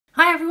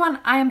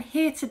everyone, I am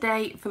here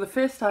today for the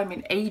first time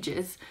in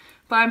ages,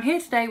 but I'm here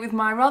today with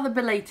my rather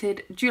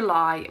belated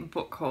July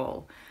book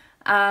haul.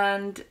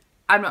 And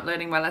I'm not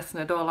learning my lesson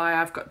at all.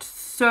 I've got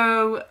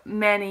so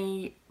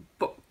many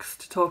books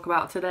to talk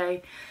about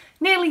today.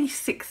 Nearly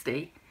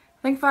 60.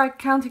 I think if I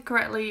counted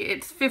correctly,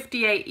 it's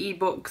 58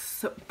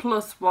 ebooks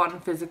plus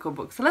one physical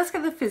book. So let's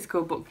get the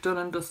physical book done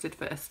and dusted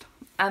first.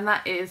 And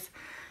that is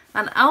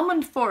An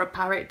Almond for a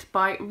Parrot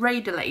by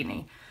Ray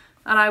Delaney.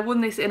 And I won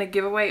this in a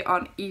giveaway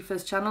on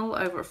Aoife's channel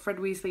over at Fred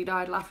Weasley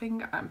Died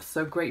Laughing. I'm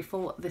so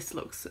grateful. This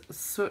looks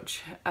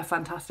such a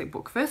fantastic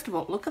book. First of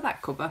all, look at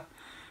that cover.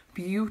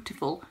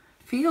 Beautiful.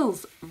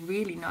 Feels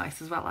really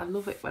nice as well. I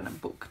love it when a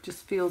book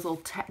just feels all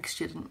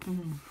textured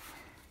and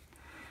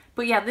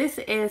But yeah, this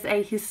is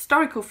a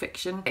historical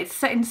fiction. It's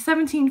set in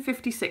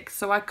 1756,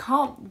 so I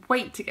can't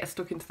wait to get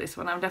stuck into this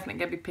one. I'm definitely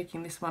going to be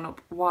picking this one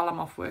up while I'm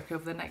off work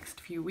over the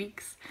next few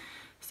weeks.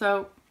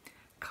 So,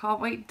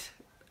 can't wait.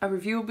 A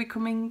review will be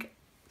coming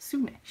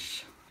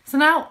soonish. So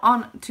now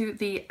on to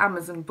the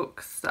Amazon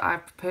books that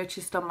I've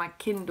purchased on my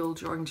Kindle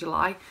during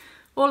July.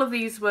 All of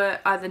these were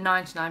either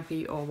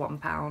 99p or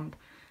 £1.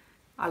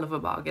 I love a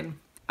bargain.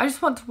 I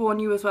just want to warn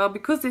you as well,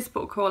 because this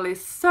book haul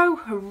is so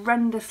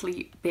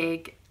horrendously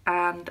big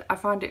and I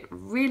find it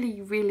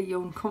really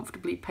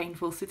uncomfortably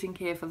painful sitting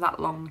here for that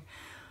long,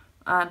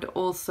 and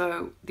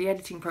also the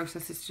editing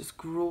process is just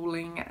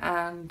grueling,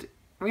 and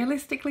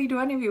realistically, do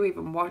any of you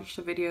even watch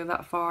the video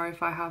that far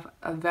if I have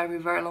a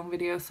very long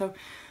video? So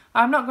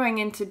I'm not going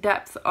into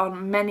depth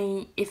on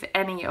many, if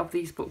any, of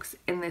these books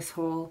in this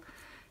haul.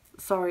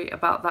 Sorry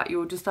about that.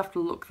 You'll just have to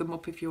look them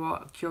up if you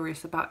are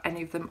curious about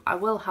any of them. I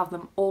will have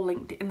them all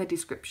linked in the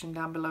description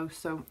down below,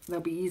 so they'll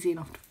be easy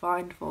enough to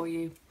find for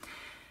you.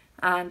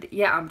 And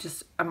yeah,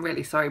 I'm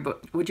really sorry,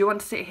 but would you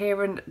want to sit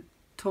here and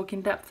talk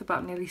in depth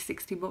about nearly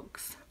 60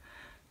 books?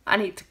 I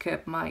need to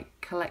curb my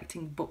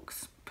collecting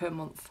books per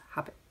month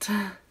habit.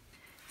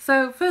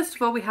 So first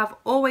of all, we have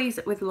Always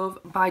with Love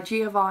by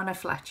Giovanna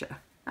Fletcher.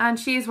 And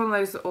she is one of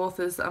those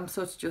authors that I'm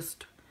sort of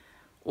just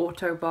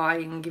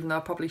auto-buying, even though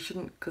I probably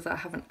shouldn't because I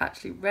haven't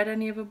actually read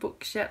any of her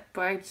books yet,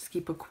 but I just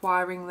keep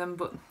acquiring them.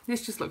 But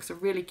this just looks a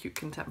really cute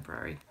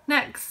contemporary.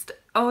 Next,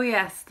 oh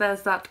yes,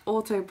 there's that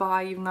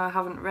auto-buy, even though I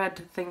haven't read,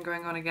 thing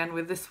going on again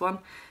with this one.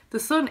 The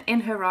Sun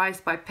in Her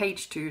Eyes by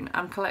Paige Toon.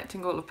 I'm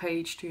collecting all of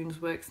Paige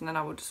Toon's works and then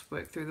I will just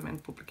work through them in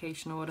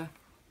publication order.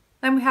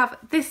 Then we have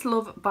This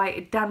Love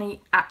by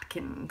Dani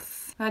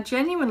Atkins. I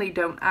genuinely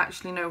don't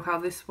actually know how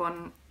this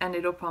one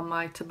ended up on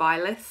my to-buy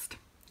list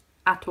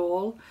at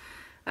all.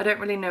 I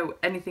don't really know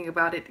anything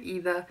about it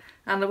either,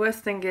 and the worst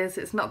thing is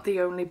it's not the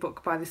only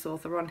book by this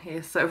author on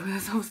here, so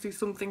there's obviously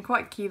something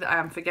quite key that I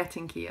am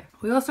forgetting here.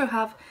 We also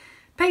have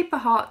Paper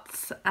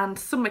Hearts and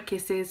Summer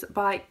Kisses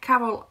by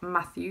Carole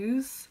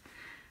Matthews,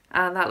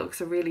 and that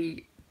looks a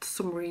really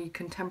summery,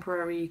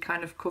 contemporary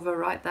kind of cover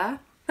right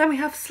there. Then we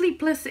have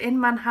Sleepless in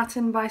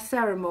Manhattan by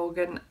Sarah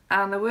Morgan,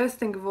 and the worst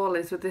thing of all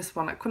is with this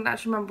one, I couldn't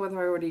actually remember whether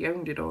I already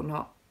owned it or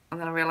not, and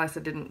then I realised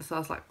I didn't, so I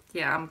was like,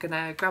 yeah, I'm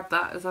gonna grab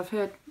that, as I've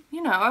heard,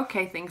 you know,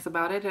 okay things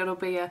about it. It'll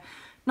be a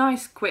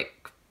nice,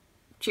 quick,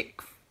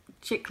 chick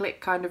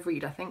lit kind of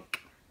read, I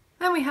think.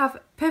 Then we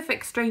have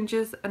Perfect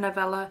Strangers, a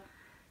novella,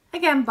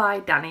 again by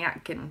Dani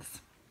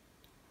Atkins.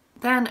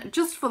 Then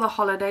Just for the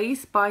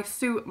Holidays by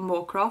Sue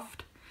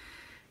Moorcroft.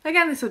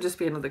 Again, this will just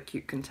be another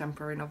cute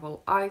contemporary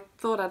novel. I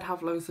thought I'd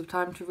have loads of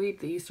time to read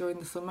these during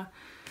the summer,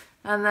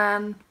 and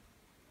then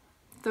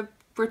the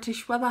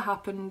British weather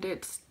happened.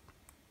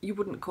 You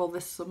wouldn't call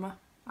this summer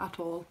at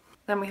all.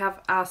 Then we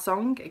have Our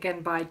Song,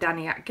 again by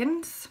Dani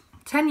Atkins.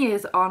 10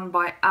 Years On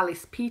by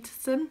Alice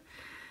Peterson.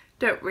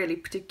 Don't really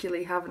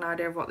particularly have an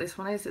idea of what this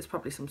one is. It's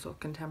probably some sort of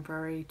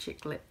contemporary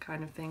chick lit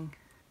kind of thing.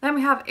 Then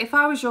we have If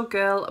I Was Your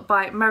Girl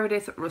by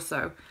Meredith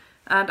Russo.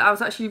 And I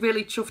was actually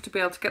really chuffed to be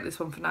able to get this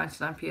one for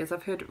 99p, as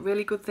I've heard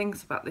really good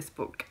things about this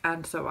book,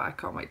 and so I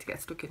can't wait to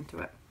get stuck into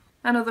it.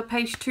 Another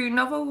Page 2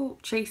 novel,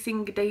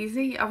 Chasing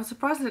Daisy. I was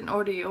surprised I didn't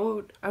already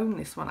own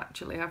this one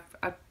actually. I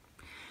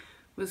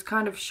was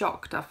kind of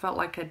shocked. I felt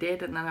like I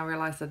did, and then I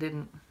realised I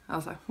didn't. I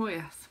was like, oh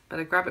yes,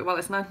 better grab it while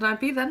it's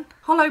 99p then.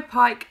 Hollow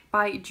Pike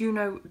by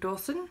Juno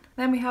Dawson.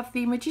 Then we have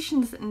The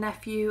Magician's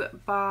Nephew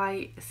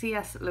by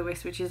C.S.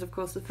 Lewis, which is of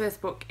course the first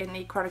book in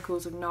the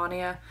Chronicles of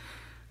Narnia.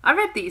 I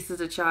read these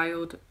as a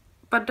child,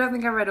 but I don't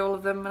think I read all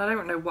of them, and I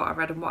don't know what I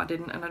read and what I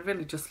didn't, and I'd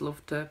really just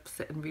love to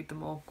sit and read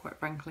them all, quite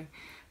frankly.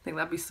 I think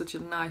that'd be such a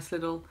nice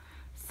little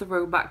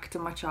throwback to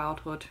my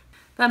childhood.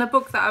 Then a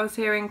book that I was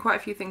hearing quite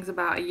a few things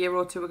about a year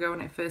or two ago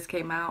when it first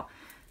came out,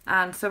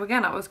 and so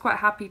again I was quite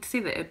happy to see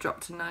that it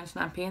dropped to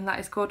 99p, and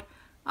that is called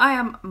I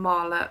Am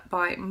Malala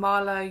by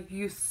Malala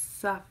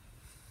Yousafzai.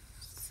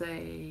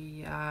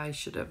 I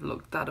should have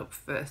looked that up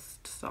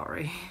first,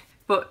 sorry.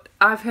 But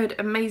I've heard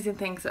amazing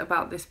things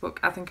about this book.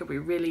 I think it'll be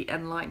really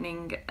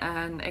enlightening,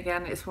 and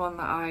again it's one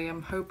that I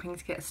am hoping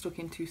to get stuck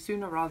into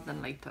sooner rather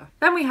than later.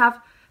 Then we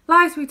have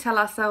Lies We Tell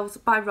Ourselves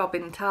by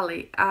Robin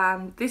Talley,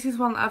 and this is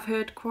one that I've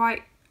heard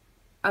quite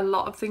a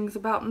lot of things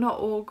about, not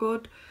all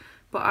good,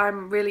 but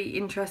I'm really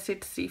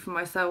interested to see for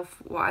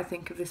myself what I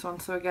think of this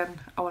one, so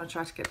again I want to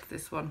try to get to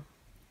this one.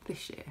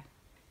 this year.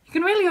 You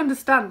can really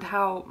understand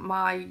how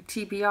my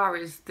TBR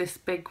is this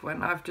big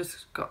when I've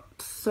just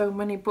got so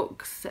many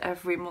books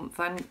every month.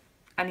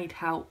 I need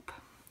help.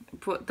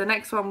 But the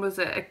next one was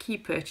a key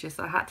purchase.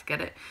 I had to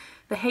get it.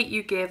 The Hate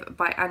You Give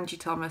by Angie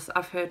Thomas.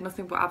 I've heard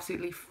nothing but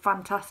absolutely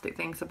fantastic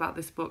things about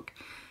this book.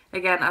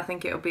 Again, I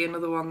think it'll be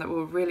another one that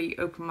will really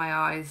open my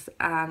eyes,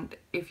 and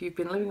if you've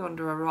been living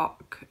under a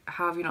rock,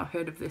 how have you not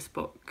heard of this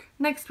book?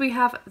 Next we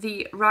have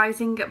The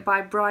Rising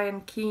by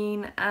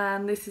Keene,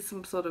 and this is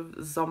some sort of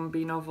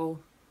zombie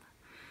novel.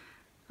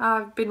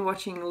 I've been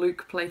watching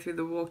Luke play through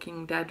The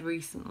Walking Dead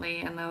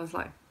recently, and I was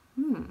like,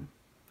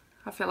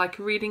 I feel like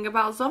reading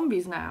about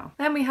zombies now.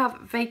 Then we have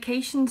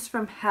Vacations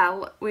from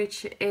Hell,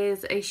 which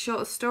is a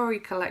short story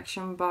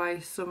collection by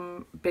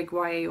some big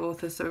YA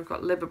authors. So we've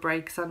got Libba,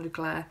 Bray, Cassandra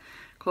Clare,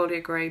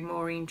 Claudia Gray,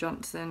 Maureen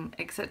Johnson,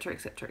 etc,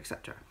 etc,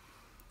 etc.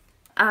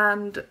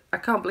 And I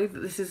can't believe that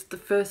this is the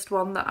first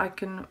one that I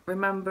can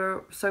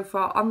remember so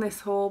far on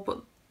this haul,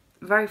 but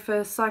very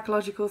first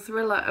psychological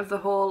thriller of the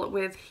haul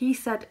with He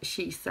Said,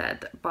 She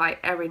Said by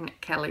Erin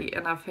Kelly.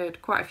 And I've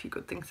heard quite a few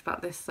good things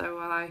about this, so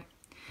I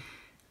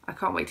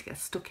can't wait to get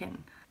stuck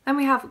in. Then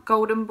we have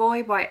Golden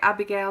Boy by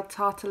Abigail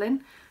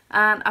Tarttelin,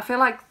 and I feel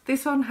like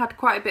this one had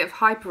quite a bit of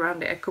hype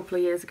around it a couple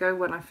of years ago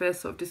when I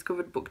first sort of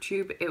discovered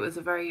BookTube. It was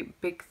a very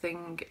big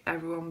thing,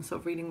 everyone was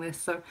sort of reading this,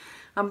 so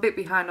I'm a bit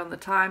behind on the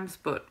times,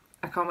 but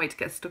I can't wait to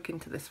get stuck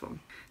into this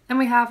one. Then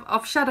we have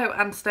Of Shadow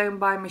and Stone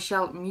by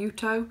Michelle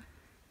Muto.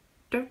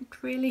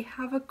 Don't really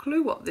have a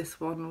clue what this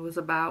one was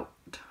about.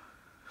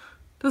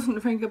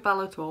 Doesn't ring a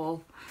bell at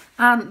all.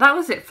 And that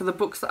was it for the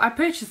books that I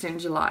purchased in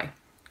July.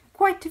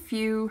 Quite a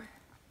few.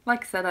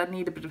 Like I said, I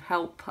need a bit of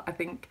help, I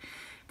think.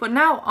 But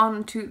now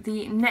on to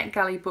the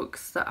NetGalley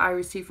books that I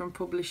received from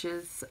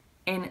publishers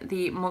in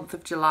the month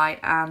of July,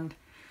 and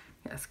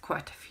yes,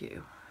 quite a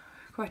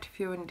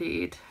few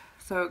indeed,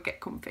 so get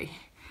comfy.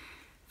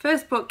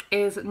 First book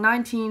is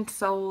 19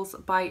 Souls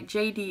by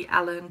J.D.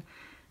 Allen,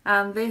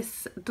 and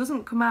this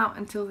doesn't come out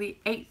until the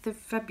 8th of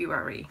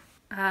February,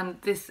 and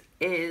this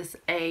is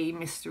a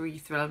mystery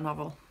thriller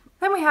novel.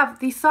 Then we have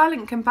The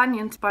Silent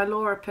Companions by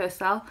Laura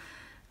Purcell,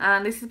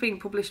 and this is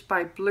being published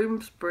by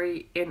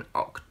Bloomsbury in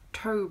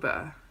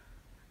October.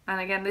 And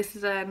again, this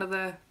is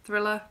another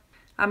thriller.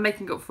 I'm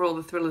making up for all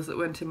the thrillers that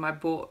weren't in my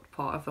bought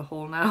part of the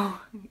haul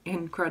now,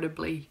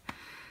 incredibly.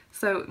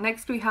 So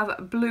next we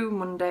have Blue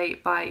Monday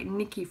by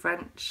Nikki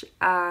French,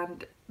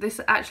 and this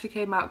actually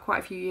came out quite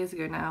a few years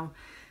ago now,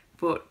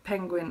 but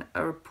Penguin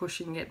are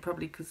pushing it,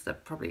 probably because they're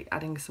probably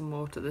adding some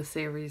more to the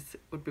series,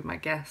 would be my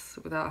guess,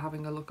 without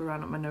having a look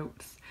around at my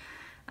notes.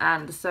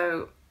 And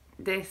so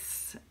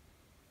this,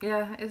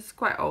 yeah, it's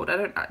quite old. I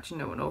don't actually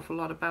know an awful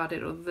lot about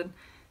it other than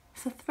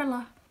it's a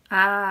thriller.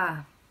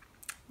 Ah,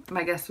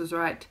 my guess was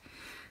right.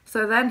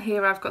 So then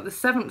here I've got the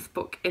 7th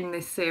book in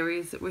this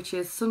series, which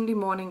is Sunday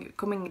Morning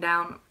Coming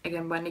Down,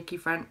 again by Nikki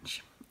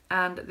French.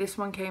 And this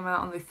one came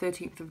out on the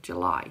 13th of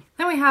July.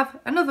 Then we have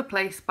Another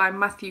Place by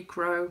Matthew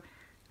Crowe,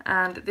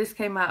 and this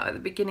came out at the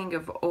beginning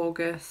of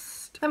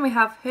August. Then we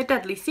have Her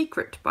Deadly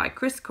Secret by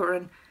Chris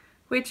Curran,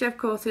 which of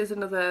course is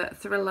another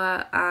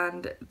thriller,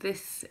 and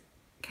this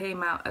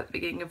came out at the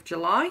beginning of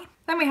July.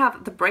 Then we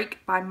have The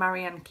Break by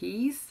Marianne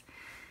Keyes,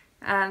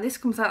 and this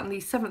comes out on the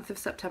 7th of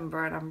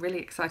September, and I'm really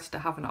excited to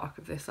have an arc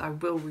of this. I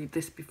will read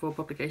this before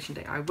publication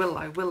day. I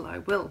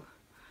will.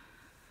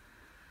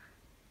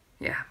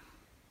 Yeah.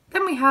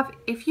 Then we have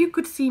If You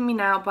Could See Me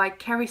Now by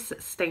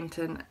Keris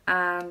Stainton,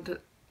 and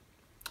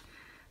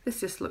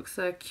this just looks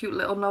a cute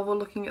little novel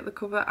looking at the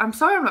cover. I'm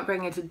sorry I'm not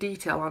going into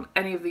detail on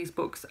any of these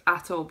books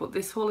at all, but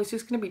this haul is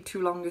just going to be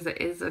too long as it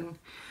is, and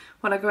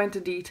when I go into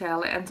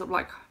detail it ends up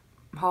like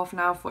half an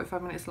hour,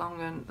 45 minutes long,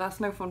 and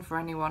that's no fun for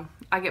anyone.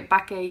 I get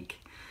backache,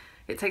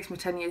 it takes me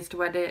 10 years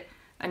to edit,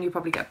 and you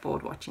probably get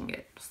bored watching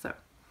it. So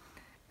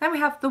then we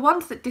have The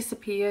Ones That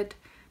Disappeared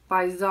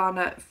by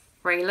Zana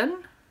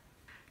Fralin.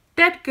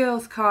 Dead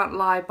Girls Can't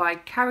Lie by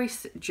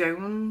Caris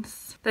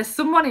Jones. There's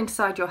Someone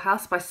Inside Your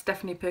House by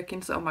Stephanie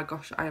Perkins. Oh my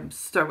gosh, I am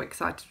so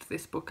excited for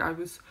this book. I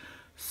was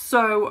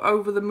so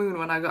over the moon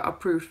when I got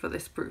approved for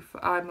this proof.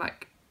 I'm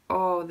like,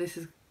 oh, this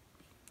is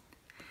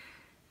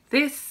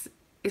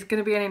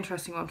going to be an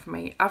interesting one for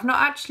me. I've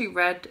not actually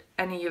read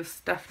any of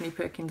Stephanie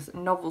Perkins'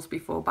 novels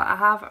before, but I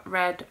have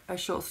read a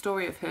short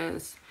story of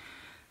hers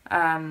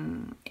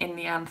in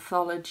the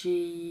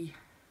anthology.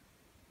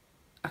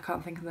 I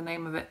can't think of the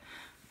name of it.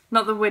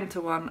 Not the winter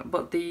one,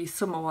 but the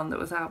summer one that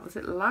was out. Was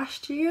it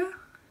last year?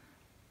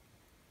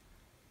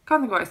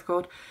 Can't think what it's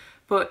called.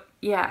 But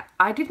yeah,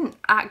 I didn't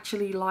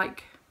actually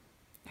like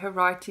her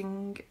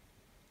writing,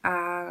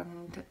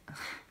 and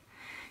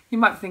you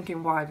might be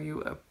thinking, why have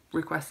you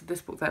requested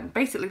this book then?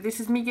 Basically, this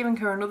is me giving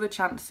her another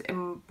chance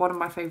in one of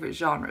my favourite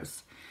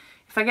genres.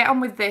 If I get on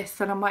with this,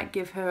 then I might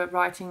give her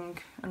writing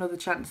another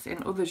chance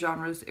in other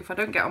genres. If I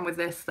don't get on with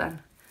this,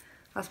 then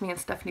that's me and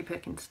Stephanie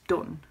Perkins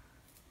done.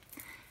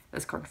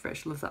 As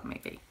controversial as that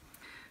may be.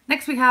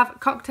 Next we have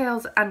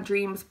Cocktails and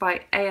Dreams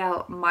by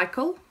A.L.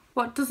 Michael.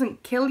 What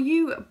Doesn't Kill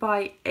You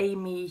by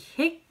Amy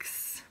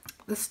Hicks.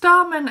 The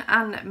Starman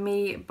and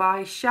Me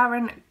by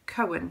Sharon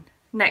Cohen.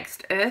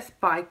 Next Earth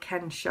by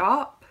Ken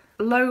Sharp,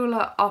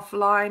 Lola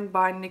Offline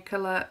by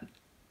Nicola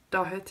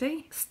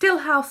Doherty,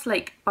 Stillhouse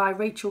Lake by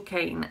Rachel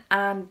Keene,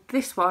 and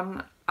this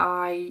one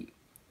I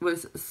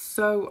was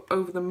so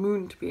over the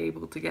moon to be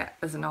able to get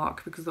as an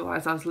ARC because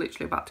otherwise I was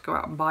literally about to go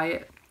out and buy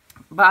it.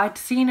 But I'd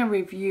seen a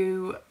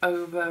review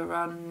over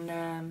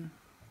on,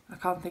 I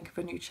can't think of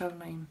a new channel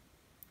name,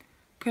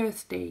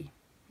 Kirsty,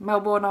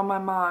 Melbourne on My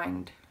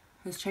Mind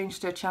has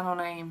changed her channel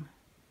name.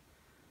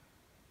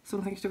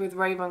 Something to do with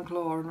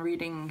Ravenclaw and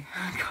reading,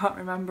 I can't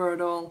remember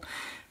at all.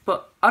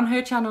 But on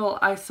her channel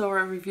I saw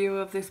a review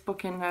of this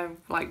book in a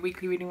like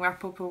weekly reading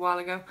wrap up a while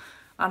ago,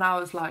 and I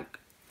was like,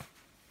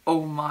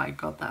 oh my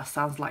god, that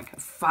sounds like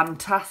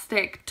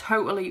fantastic,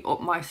 totally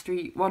up my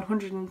street,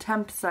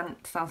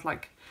 110%, sounds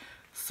like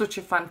such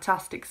a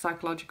fantastic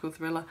psychological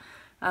thriller.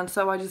 And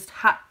so I just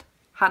had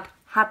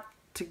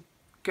to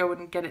go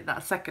and get it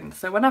that second.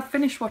 So when I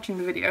finished watching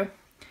the video,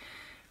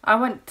 I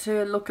went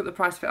to look at the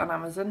price of it on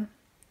Amazon,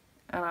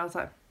 and I was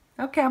like,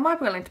 okay, I might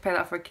be willing to pay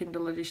that for a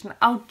Kindle edition.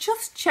 I'll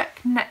just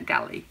check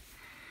NetGalley.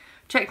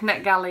 Checked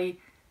NetGalley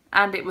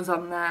and it was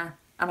on there,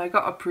 and I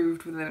got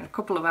approved within a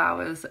couple of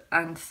hours,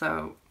 and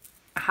so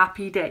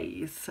happy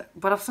days.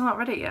 But I've still not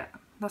read it yet.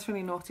 That's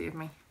really naughty of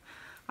me.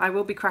 I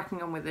will be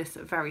cracking on with this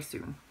very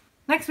soon.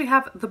 Next we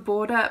have The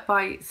Border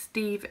by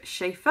Steve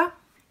Schaefer,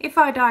 If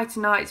I Die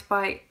Tonight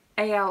by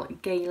A.L.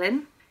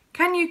 Galen,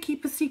 Can You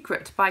Keep a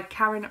Secret by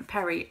Karen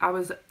Perry. I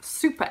was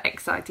super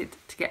excited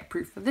to get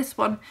approved for this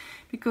one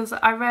because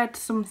I read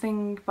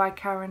something by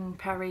Karen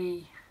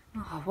Perry.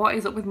 Oh, what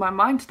is up with my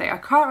mind today? I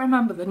can't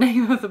remember the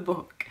name of the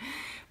book,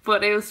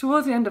 but it was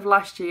towards the end of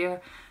last year.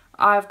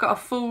 I've got a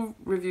full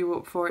review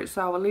up for it,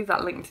 so I will leave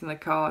that linked in the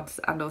cards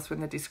and also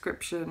in the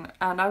description,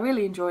 and I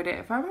really enjoyed it.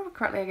 If I remember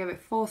correctly, I gave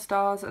it 4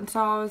 stars, and so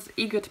I was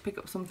eager to pick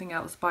up something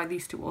else by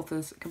these two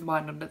authors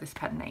combined under this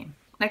pen name.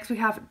 Next we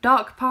have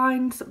Dark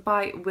Pines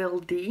by Will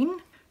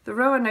Dean, The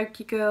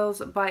Roanoke Girls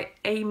by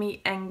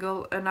Amy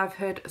Engel, and I've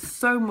heard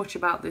so much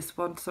about this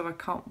one, so I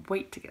can't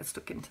wait to get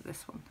stuck into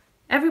this one.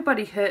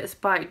 Everybody Hurts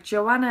by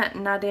Joanna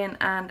Nadin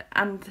and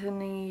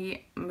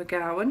Anthony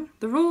McGowan,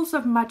 The Rules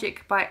of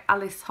Magic by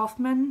Alice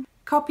Hoffman,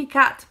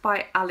 Copycat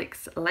by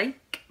Alex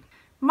Lake,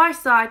 My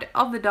Side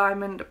of the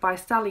Diamond by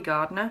Sally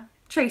Gardner,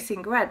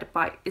 Chasing Red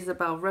by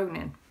Isabel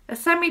Ronin, A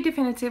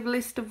Semi-Definitive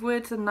List of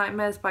Words and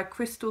Nightmares by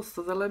Crystal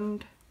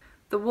Sutherland,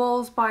 The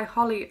Walls by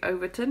Holly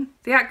Overton,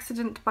 The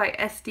Accident by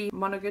S.D.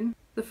 Monaghan,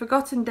 The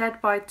Forgotten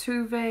Dead by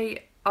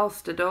Tove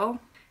Alsterdal,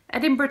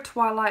 Edinburgh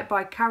Twilight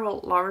by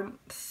Carole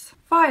Lawrence,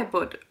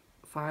 Fireblood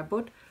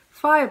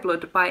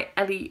by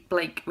Ellie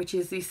Blake, which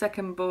is the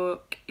second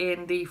book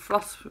in the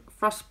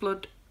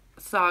Frostblood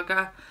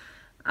saga.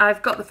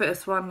 I've got the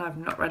first one, I've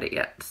not read it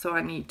yet, so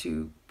I need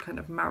to kind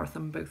of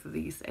marathon both of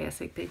these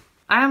ASAP.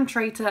 I Am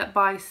Traitor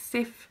by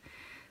Sif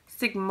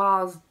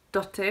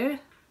Sigmarsdottir,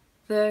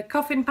 The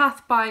Coffin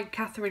Path by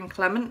Catherine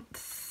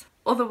Clements,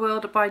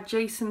 Otherworld by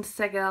Jason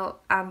Segel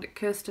and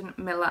Kirsten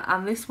Miller,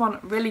 and this one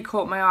really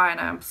caught my eye, and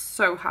I am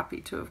so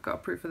happy to have got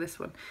approved for this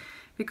one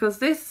because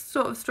this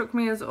sort of struck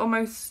me as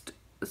almost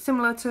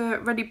similar to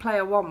Ready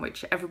Player One,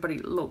 which everybody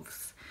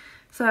loves.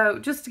 So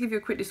just to give you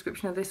a quick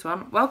description of this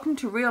one, welcome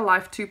to real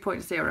life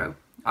 2.0.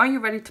 Are you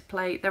ready to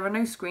play? There are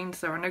no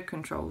screens, there are no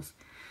controls.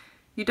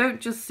 You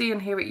don't just see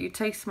and hear it, you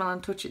taste, smell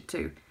and touch it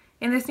too.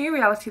 In this new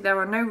reality there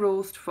are no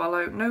rules to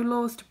follow, no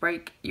laws to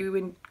break,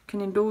 you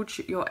can indulge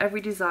your every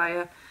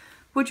desire.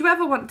 Would you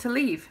ever want to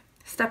leave?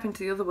 Step into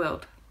the other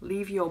world.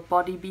 Leave your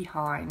body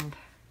behind.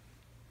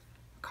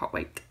 Can't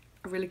wait.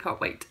 I really can't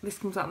wait. This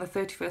comes out on the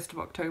 31st of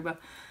October.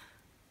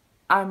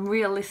 I'm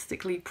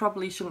realistically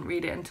probably shouldn't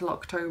read it until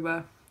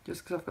October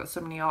just because I've got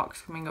so many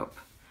arcs coming up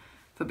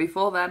for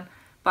before then.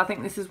 But I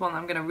think this is one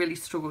I'm going to really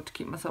struggle to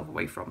keep myself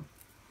away from.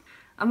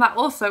 And that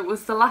also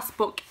was the last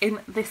book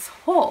in this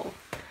haul.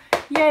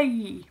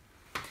 Yay!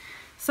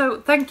 So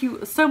thank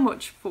you so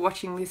much for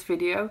watching this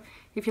video.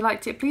 If you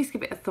liked it, please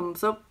give it a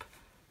thumbs up.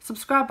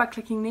 Subscribe by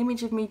clicking the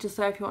image of me just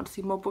there if you want to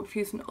see more book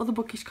reviews and other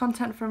bookish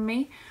content from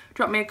me.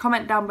 Drop me a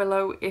comment down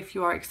below if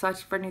you are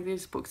excited for any of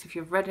these books, if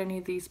you've read any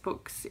of these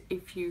books,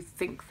 if you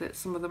think that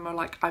some of them are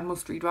like I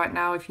must read right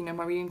now, if you know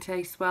my reading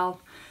taste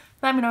well.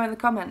 Let me know in the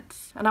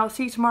comments. And I'll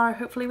see you tomorrow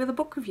hopefully with a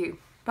book review.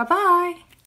 Bye bye!